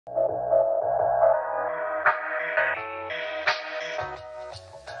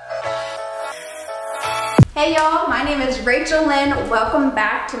Hey y'all, my name is Lynn. Welcome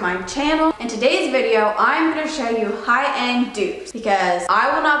back to my channel. In today's video, I'm going to show you high-end dupes because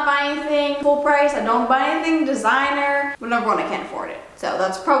I will not buy anything full price. I don't buy anything designer. Well, number one, I can't afford it. So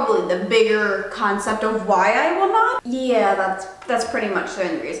that's probably the bigger concept of why I will not. Yeah, that's pretty much the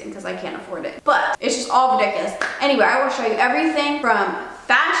only reason, because I can't afford it. But it's just all ridiculous. Anyway, I will show you everything from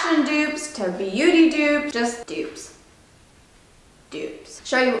fashion dupes to beauty dupes, just dupes.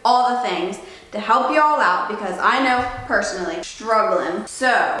 Show you all the things to help you all out because I know personally struggling. So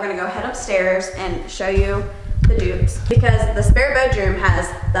we're gonna go head upstairs and show you the dupes because the spare bedroom has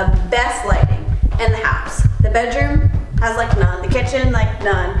the best lighting in the house. The bedroom has like none. The kitchen, like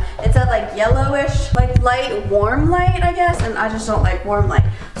none. It's a like yellowish, like light, warm light, I guess, and I just don't like warm light.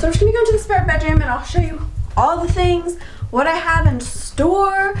 So I'm just gonna go to the spare bedroom and I'll show you all the things, what I have in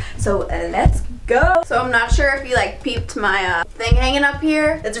store. So let's go. So I'm not sure if you like peeped my thing hanging up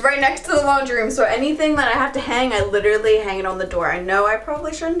here. It's right next to the laundry room, so anything that I have to hang, I literally hang it on the door. I know I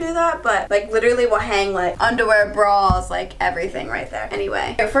probably shouldn't do that, but like literally will hang like underwear, bras, like everything right there.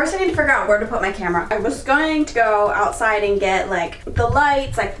 Anyway, first I need to figure out where to put my camera. I was going to go outside and get like the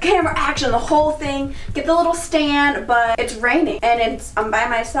lights, like the camera action, the whole thing, get the little stand, but it's raining and I'm by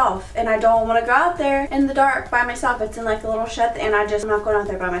myself and I don't want to go out there in the dark by myself. It's in like a little shed and I'm not going out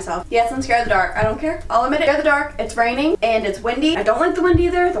there by myself. Yes, I'm scared of the dark. I don't care. I'll admit it. Scared of the dark. It's raining and it's windy. I don't like the wind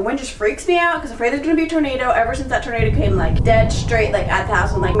either. The wind just freaks me out because I'm afraid there's gonna be a tornado. Ever since that tornado came like dead straight like at the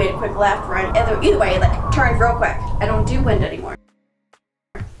house and like made a quick left, right. Either way, like turned real quick. I don't do wind anymore.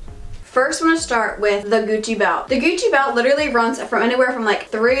 First, I'm gonna start with the Gucci belt. The Gucci belt literally runs from anywhere from like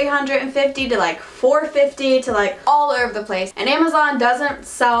 $350 to like $450 to like all over the place. And Amazon doesn't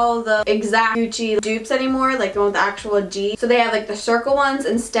sell the exact Gucci dupes anymore, like the one with the actual G. So they have like the circle ones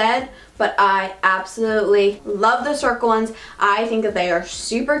instead. But I absolutely love the circle ones. I think that they are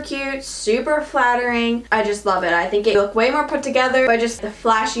super cute, super flattering. I just love it. I think they look way more put together by just the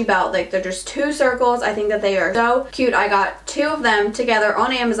flashy belt. Like they're just two circles. I think that they are so cute. I got two of them together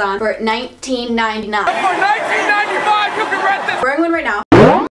on Amazon for $19.99. For $19.95, you can rent this. Wearing one right now.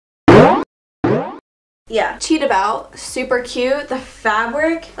 Yeah, cheetah belt, super cute. The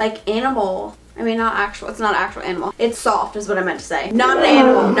fabric, like animal. I mean, not actual, it's not actual animal. It's soft is what I meant to say. Not an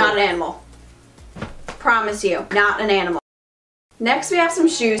animal, not an animal. Promise you, not an animal. Next we have some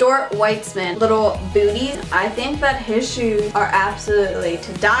shoes. Stuart Weitzman, little booties. I think that his shoes are absolutely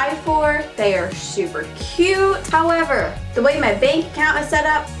to die for. They are super cute. However, the way my bank account is set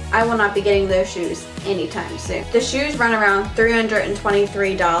up, I will not be getting those shoes anytime soon. The shoes run around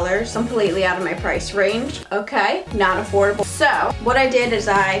 $323, completely out of my price range. Okay, not affordable. So what I did is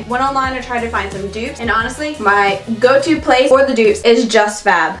I went online to try to find some dupes, and honestly, my go-to place for the dupes is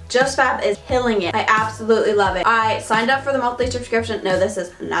JustFab. JustFab is killing it. I absolutely love it. I signed up for the monthly subscription. No, this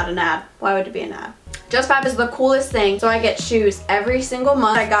is not an ad. Why would it be an ad? JustFab is the coolest thing, so I get shoes every single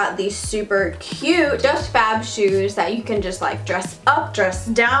month. I got these super cute JustFab shoes that you can just like dress up, dress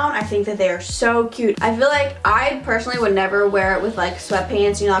down. I think that they are so cute. I feel like I personally would never wear it with like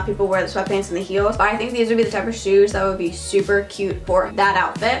sweatpants. You know how people wear the sweatpants and the heels, but I think these would be the type of shoes that would be super cute for that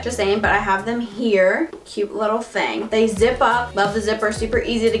outfit. Just saying, but I have them here. Cute little thing. They zip up. Love the zipper. Super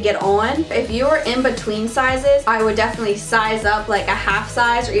easy to get on. If you are in between sizes, I would definitely size up like a half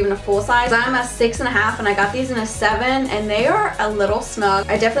size or even a full size. I'm a 6.5 and I got these in a 7 and they are a little snug.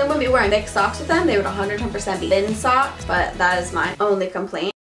 I definitely wouldn't be wearing thick socks with them. They would 110% be thin socks, but that is my only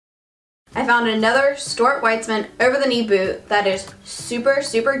complaint. I found another Stuart Weitzman over-the-knee boot that is super,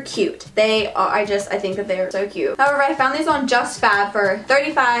 super cute. They are, I think that they're so cute. However, I found these on JustFab for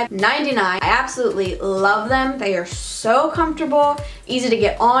 $35.99. I absolutely love them. They are so comfortable, easy to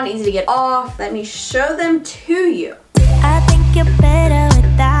get on, easy to get off. Let me show them to you. I think you're better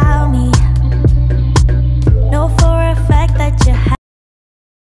without me. Know for a fact that you have.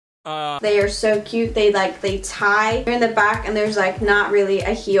 They are so cute. They tie here in the back and there's like not really a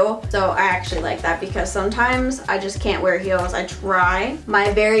heel. So I actually like that because sometimes I just can't wear heels. I try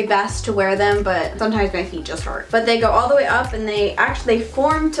my very best to wear them, but sometimes my feet just hurt. But they go all the way up and they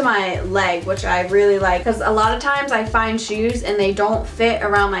form to my leg, which I really like because a lot of times I find shoes and they don't fit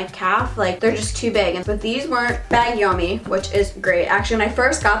around my calf. Like they're just too big. But these weren't baggy on me, which is great. Actually, when I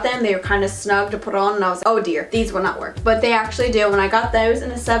first got them, they were kind of snug to put on and I was like, oh dear, these will not work. But they actually do. When I got those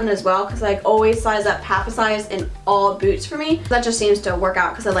in a 7 as well, because I always size up half a size in all boots for me. That just seems to work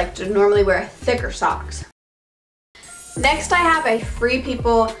out because I like to normally wear thicker socks. Next I have a Free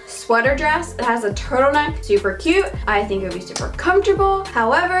People sweater dress. It has a turtleneck, super cute. I think it would be super comfortable.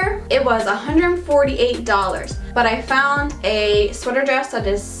 However, it was $148, but I found a sweater dress that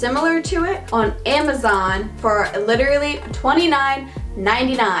is similar to it on Amazon for literally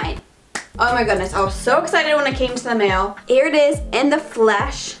 $29.99. Oh my goodness, I was so excited when it came to the mail. Here it is in the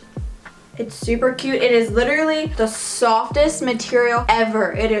flesh. It's super cute. It is literally the softest material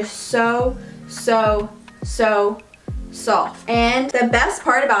ever. It is so soft. And the best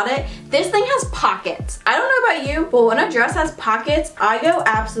part about it, this thing has pockets. I don't know about you, but when a dress has pockets, I go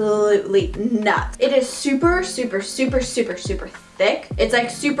absolutely nuts. It is super thick. It's like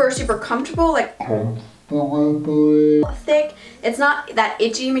super comfortable, like thick. It's not that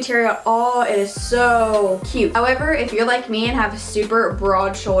itchy material at all. It is so cute. However, if you're like me and have super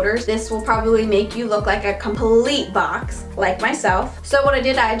broad shoulders, this will probably make you look like a complete box, like myself. So what I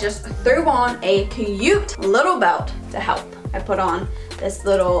did, I just threw on a cute little belt to help. I put on this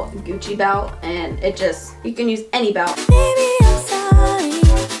little Gucci belt, and it just, you can use any belt. Baby, I'm sorry.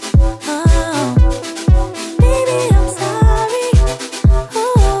 Oh, baby, I'm sorry.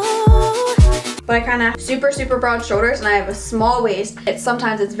 Oh. But I kind of super broad shoulders, and I have a small waist.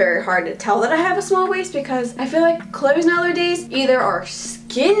 Sometimes it's very hard to tell that I have a small waist because I feel like clothes nowadays either are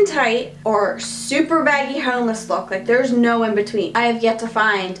skin tight or super baggy homeless look. Like there's no in between. I have yet to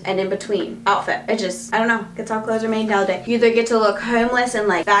find an in between outfit. It just, I don't know. That's how clothes are made nowadays. You either get to look homeless and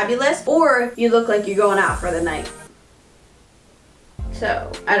like fabulous, or you look like you're going out for the night. So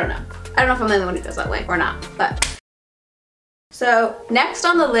I don't know. I don't know if I'm the only one who goes that way or not, but. So next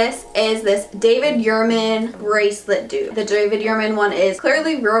on the list is this David Yurman bracelet dupe. The David Yurman one is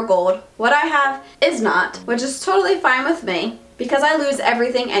clearly real gold. What I have is not, which is totally fine with me because I lose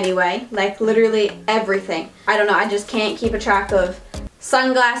everything anyway, like literally everything. I don't know, I just can't keep a track of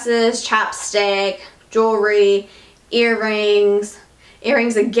sunglasses, chapstick, jewelry, earrings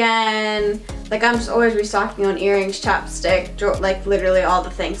again. Like I'm just always restocking on earrings, chapstick, like literally all the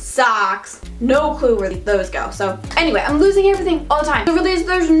things. Socks, no clue where those go. So anyway, I'm losing everything all the time. So really,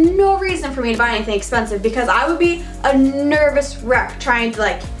 there's no reason for me to buy anything expensive because I would be a nervous wreck trying to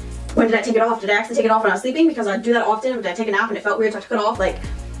like, when did I take it off? Did I actually take it off when I was sleeping? Because I do that often. Did I take a nap and it felt weird so I took it off? Like,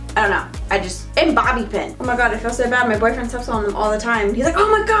 I don't know. And bobby pin. Oh my god, I feel so bad. My boyfriend steps on them all the time. He's like, oh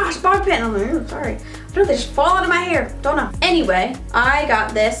my gosh, bobby pin. I'm like, oh, sorry. I don't know, they just fall out of my hair. Don't know. Anyway, I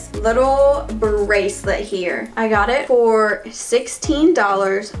got this little bracelet here. I got it for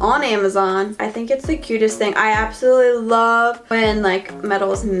 $16 on Amazon. I think it's the cutest thing. I absolutely love when like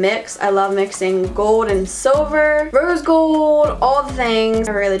metals mix. I love mixing gold and silver, rose gold, all the things.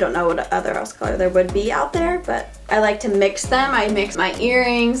 I really don't know what other else color there would be out there, but I like to mix them. I mix my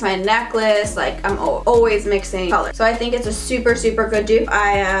earrings, my necklace, like I'm always mixing colors. So I think it's a super good dupe.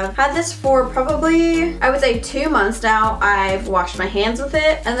 I have had this for probably, I would say 2 months now. I've washed my hands with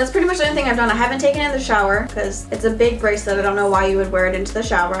it, and that's pretty much the only thing I've done. I haven't taken it in the shower because it's a big bracelet. I don't know why you would wear it into the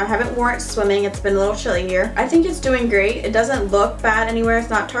shower. I haven't worn it swimming. It's been a little chilly here. I think it's doing great. It doesn't look bad anywhere. It's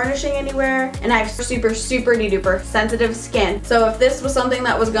not tarnishing anywhere, and I have super duper sensitive skin. So if this was something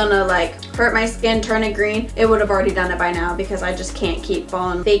that was gonna like hurt my skin, turn it green, it would have already done it by now because I just can't keep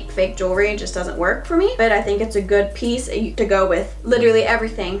on fake jewelry. It just doesn't work for me. But I think it's a good piece to go with literally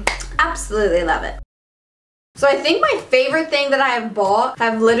everything. Absolutely love it. So I think my favorite thing that I have bought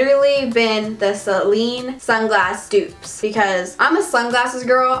have literally been the Celine sunglass dupes because I'm a sunglasses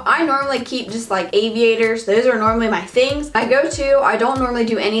girl. I normally keep just like aviators. Those are normally my things. I don't normally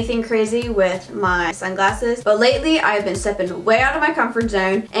do anything crazy with my sunglasses, but lately I've been stepping way out of my comfort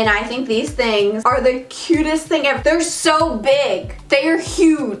zone, and I think these things are the cutest thing ever. They're so big. They are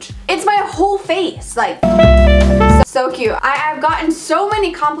huge. It's my whole face. Like, so cute. I have gotten so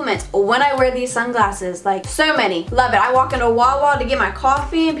many compliments when I wear these sunglasses, like so many. Love it. I walk into Wawa to get my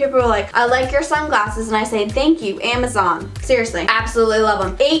coffee and people are like, I like your sunglasses, and I say, thank you, Amazon. Seriously, absolutely love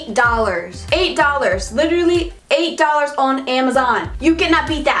them. $8. $8. Literally $8 on Amazon. You cannot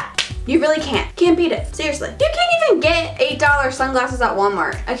beat that. You really can't. Can't beat it. Seriously. You can't even get $8 sunglasses at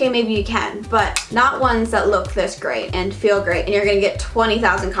Walmart. Okay, maybe you can, but not ones that look this great and feel great, and you're gonna get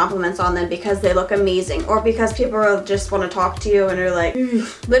 20,000 compliments on them because they look amazing, or because people just want to talk to you and are like,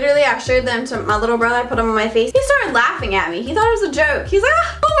 literally I showed them to my little brother, I put them on my face. He started laughing at me. He thought it was a joke. He's like,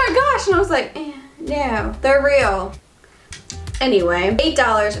 oh my gosh, and I was like, no, they're real. Anyway,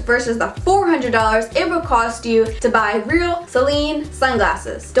 $8 versus the $400 it would cost you to buy real Celine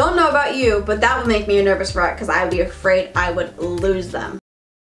sunglasses. Don't know about you, but that would make me a nervous wreck because I would be afraid I would lose them.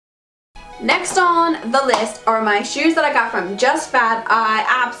 Next on the list are my shoes that I got from Just Fab. I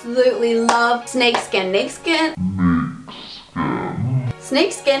absolutely love snakeskin.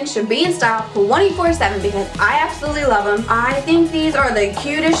 snakeskin should be in style 24/7 because I absolutely love them. I think these are the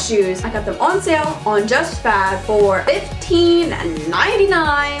cutest shoes. I got them on sale on Just Fab for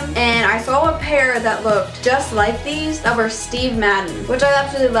 $15.99, and I saw a pair that looked just like these that were Steve Madden, which I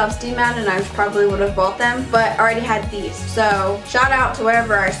absolutely love Steve Madden. I probably would have bought them, but I already had these. So shout out to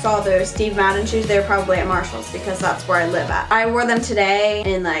wherever I saw those Steve Madden shoes. They were probably at Marshall's because that's where I live at. I wore them today,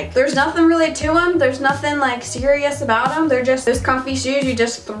 and like there's nothing really to them. There's nothing like serious about them. They're just those comfy shoes you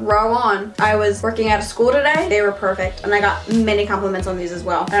just throw on. I was working at a school today. They were perfect, and I got many compliments on these as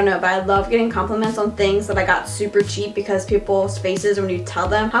well. I don't know, but I love getting compliments on things that I got super cheap because people's faces when you tell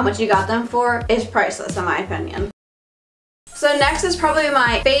them how much you got them for is priceless in my opinion. So next is probably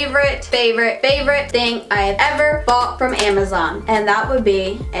my favorite thing I have ever bought from Amazon, and that would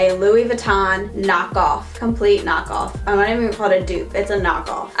be a Louis Vuitton knockoff, complete knockoff. I'm not even call it a dupe, it's a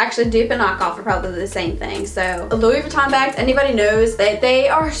knockoff. Actually, dupe and knockoff are probably the same thing. So Louis Vuitton bags, anybody knows that they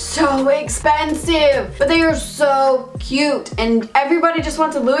are so expensive, but they are so cute, and everybody just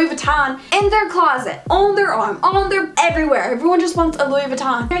wants a Louis Vuitton in their closet, on their arm, on their everywhere. Everyone just wants a Louis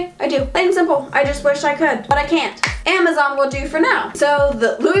Vuitton. Okay, I do, plain and simple. I just wish I could, but I can't. Amazon will do for now. So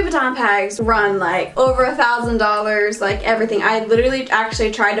the Louis Vuitton bags run like over $1,000, like everything. I literally actually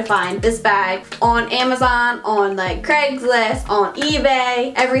tried to find this bag on Amazon, on like Craigslist, on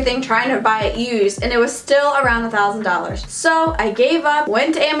eBay, everything, trying to buy it used, and it was still around $1,000. So I gave up,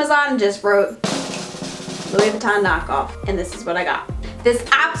 went to Amazon and just wrote Louis Vuitton knockoff, and this is what I got. This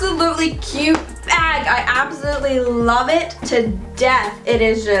absolutely cute bag. I absolutely love it to death. It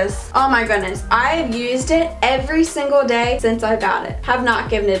is just, oh my goodness. I've used it every single day since I got it. Have not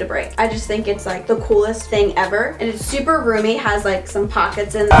given it a break. I just think it's like the coolest thing ever. And it's super roomy. It has like some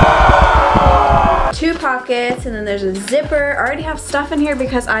pockets in there. 2 pockets, and then there's a zipper. I already have stuff in here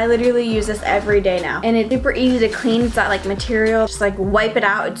because I literally use this every day now. And it's super easy to clean. It's that like material. Just like wipe it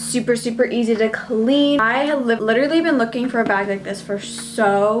out. It's super easy to clean. I have literally been looking for a bag like this for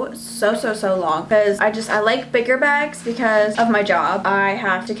so long because I like bigger bags because of my job. I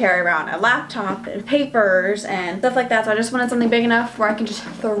have to carry around a laptop and papers and stuff like that, so I just wanted something big enough where I can just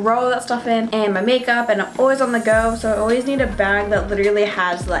throw that stuff in, and my makeup, and I'm always on the go, so I always need a bag that literally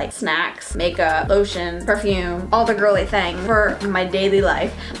has like snacks, makeup, lotion, perfume, all the girly thing for my daily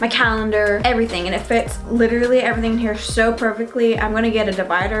life, my calendar, everything, and it fits literally everything in here so perfectly. I'm gonna get a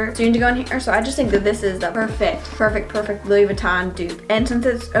divider soon to go in here, so I just think that this is the perfect Louis Vuitton dupe. And since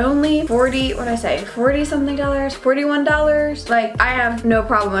it's only 40, what did I say, 40 something dollars, $41, like I have no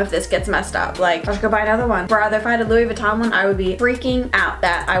problem if this gets messed up. Like I'll just go buy another one. Rather, if I had a Louis Vuitton one, I would be freaking out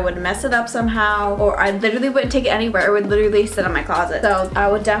that I would mess it up somehow, or I literally wouldn't take it anywhere. It would literally sit in my closet. So I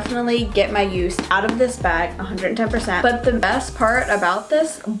would definitely get my use out of this bag 110%. But the best part about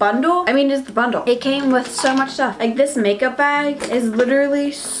this bundle, I mean, is the bundle. It came with so much stuff. Like this makeup bag is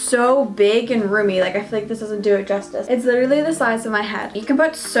literally so big and roomy. Like I feel like this doesn't do it justice. It's literally the size of my head. You can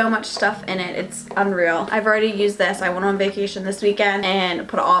put so much stuff in it. It's unreal. I've already used this. I went on vacation this weekend and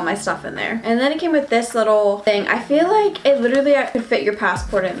put all my stuff in there. And then it came with this little thing. I feel like it literally could fit your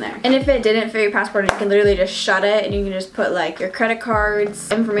passport in there. And if it didn't fit your passport, you can literally just shut it and you can just put like your credit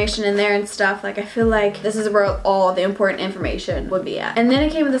cards, information in there and stuff. Like I feel like this is where all the important information would be at. And then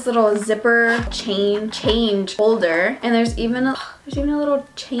it came with this little zipper change holder, and there's even a little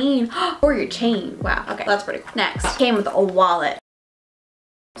chain for your chain. Wow, okay, that's pretty cool. Next, came with a wallet.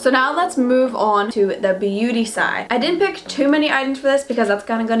 So now let's move on to the beauty side. I didn't pick too many items for this because that's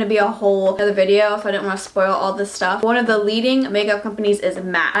kind of going to be a whole other video, so I didn't want to spoil all this stuff. One of the leading makeup companies is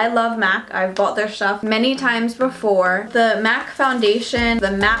MAC. I love MAC. I've bought their stuff many times before. The MAC foundation,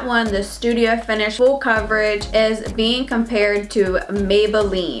 the matte one, the studio finish, full coverage, is being compared to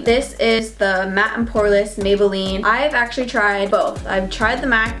Maybelline. This is the matte and poreless Maybelline. I've actually tried both. I've tried the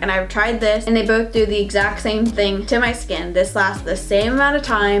MAC and I've tried this, and they both do the exact same thing to my skin. This lasts the same amount of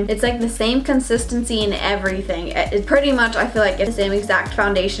time. It's like the same consistency and everything. It pretty much, I feel like it's the same exact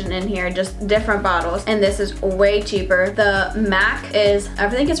foundation in here, just different bottles, and this is way cheaper. The MAC is, I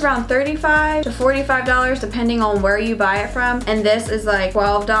think it's around $35 to $45 depending on where you buy it from, and this is like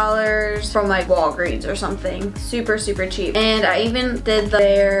 $12 from like Walgreens or something. Super cheap. And I even did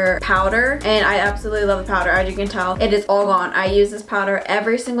their powder, and I absolutely love the powder. As you can tell, it is all gone. I use this powder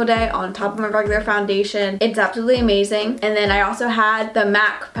every single day on top of my regular foundation. It's absolutely amazing. And then I also had the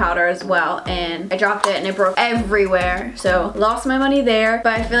MAC powder as well, and I dropped it and it broke everywhere, so lost my money there.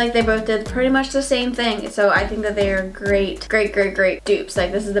 But I feel like they both did pretty much the same thing, so I think that they are great dupes.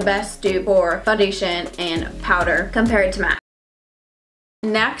 Like this is the best dupe for foundation and powder compared to MAC.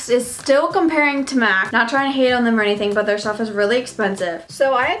 Next is still comparing to MAC. Not trying to hate on them or anything, but their stuff is really expensive.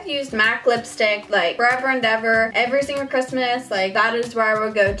 So I have used MAC lipstick like forever and ever. Every single Christmas, like that is where I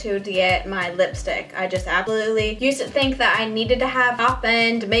would go to get my lipstick. I just absolutely used to think that I needed to have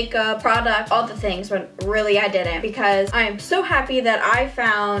top-end makeup, product, all the things, when really I didn't, because I am so happy that I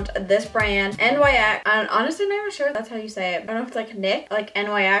found this brand, NYX. I'm honestly not even sure that's how you say it. I don't know if it's like Nick, like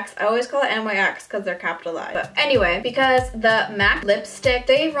NYX. I always call it NYX because they're capitalized. But anyway, because the MAC lipstick,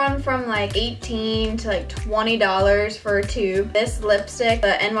 they run from like $18 to like $20 for a tube. This lipstick,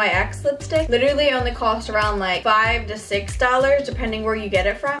 the NYX lipstick, literally only costs around like $5 to $6 depending where you get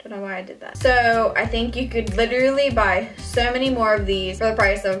it from. I don't know why I did that. So I think you could literally buy so many more of these for the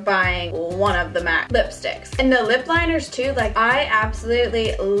price of buying one of the MAC lipsticks. And the lip liners too, like I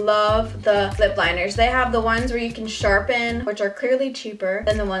absolutely love the lip liners. They have the ones where you can sharpen, which are clearly cheaper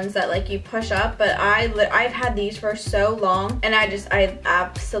than the ones that like you push up, but I've had these for so long and I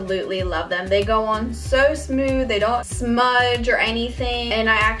absolutely love them. They go on so smooth, they don't smudge or anything, and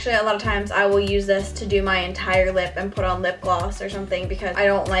I actually a lot of times I will use this to do my entire lip and put on lip gloss or something because I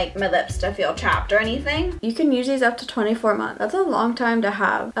don't like my lips to feel chapped or anything. You can use these up to 24 months. That's a long time to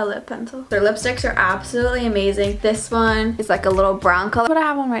have a lip pencil. Their lipsticks are absolutely amazing. This one is like a little brown color. What I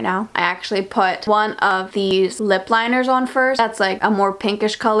have on right now. I actually put one of these lip liners on first. That's like a more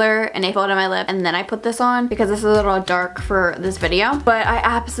pinkish color and I filled in my lip and then I put this on because this is a little dark for this video. But I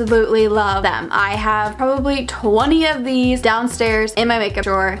absolutely love them. I have probably 20 of these downstairs in my makeup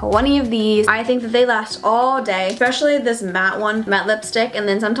drawer. 20 of these. I think that they last all day, especially this matte one, matte lipstick. And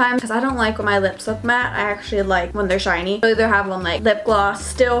then sometimes, because I don't like when my lips look matte, I actually like when they're shiny. I either have one like lip gloss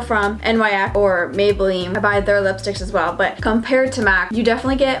still from NYX or Maybelline. I buy their lipsticks as well, but compared to MAC, you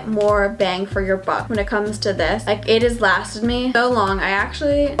definitely get more bang for your buck when it comes to this. Like it has lasted me so long. I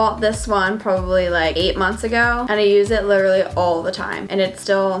actually bought this one probably like 8 months ago and I use it literally all the time and it's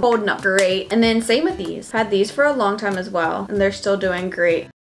still holding up great. And then same with these. I've had these for a long time as well and they're still doing great.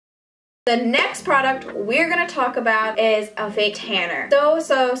 The next product we're gonna talk about is a fake tanner.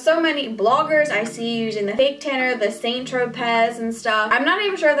 So many bloggers I see using the fake tanner, the Saint Tropez and stuff. I'm not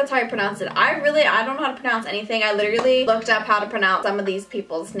even sure that's how you pronounce it. I don't know how to pronounce anything. I literally looked up how to pronounce some of these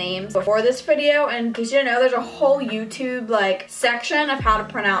people's names before this video, and in case you didn't know, there's a whole YouTube like section of how to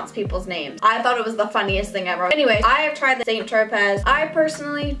pronounce people's names. I thought it was the funniest thing ever. Anyways, I have tried the Saint Tropez. I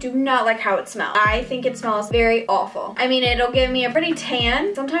personally do not like how it smells. I think it smells very awful. I mean, it'll give me a pretty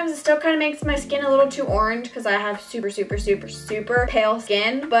tan. Sometimes it still kind of makes my skin a little too orange because I have super pale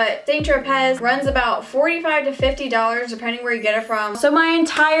skin, but Saint Tropez runs about $45 to $50 depending where you get it from. So my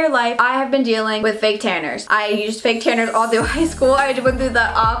entire life I have been dealing with fake tanners. I used fake tanners all through high school. I went through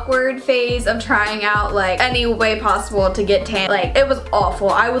the awkward phase of trying out like any way possible to get tan. Like it was awful.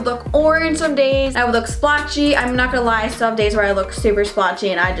 I would look orange some days, I would look splotchy. I'm not gonna lie, I still have days where I look super splotchy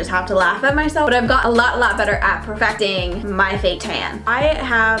and I just have to laugh at myself, but I've got a lot better at perfecting my fake tan. I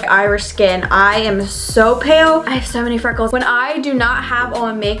have Irish skin. I am so pale. I have so many freckles. When I do not have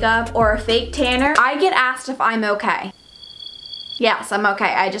on makeup or a fake tanner, I get asked if I'm okay. Yes, I'm okay.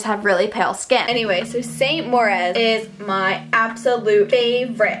 I just have really pale skin. Anyway, so Saint Morez is my absolute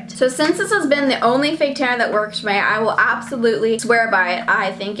favorite. So since this has been the only fake tanner that works for me, I will absolutely swear by it.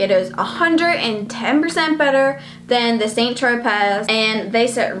 I think it is 110% better than the Saint Tropez, and they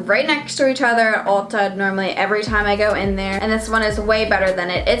sit right next to each other at Ulta normally every time I go in there, and this one is way better than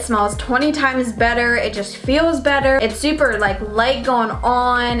it. It smells 20 times better. It just feels better. It's super like light going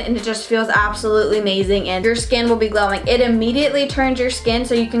on, and it just feels absolutely amazing, and your skin will be glowing. It immediately turns your skin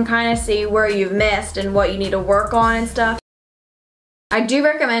so you can kind of see where you've missed and what you need to work on and stuff. I do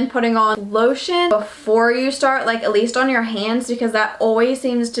recommend putting on lotion before you start, like at least on your hands, because that always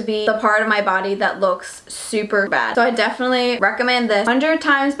seems to be the part of my body that looks super bad. So I definitely recommend this 100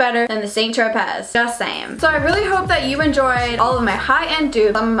 times better than the Saint Tropez. Just saying. So I really hope that you enjoyed all of my high-end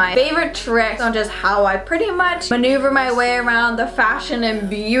dupes, some of my favorite tricks on just how I pretty much maneuver my way around the fashion and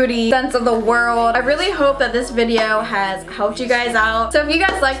beauty sense of the world. I really hope that this video has helped you guys out. So if you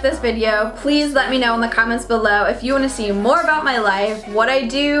guys like this video, please let me know in the comments below if you want to see more about my life, what I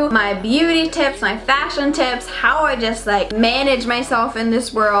do, my beauty tips, my fashion tips, how I just like manage myself in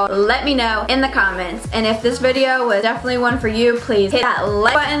this world. Let me know in the comments. And if this video was definitely one for you, please hit that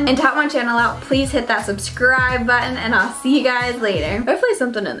like button and to help my channel out, please hit that subscribe button, and I'll see you guys later. Hopefully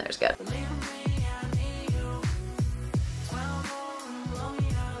something in there is good.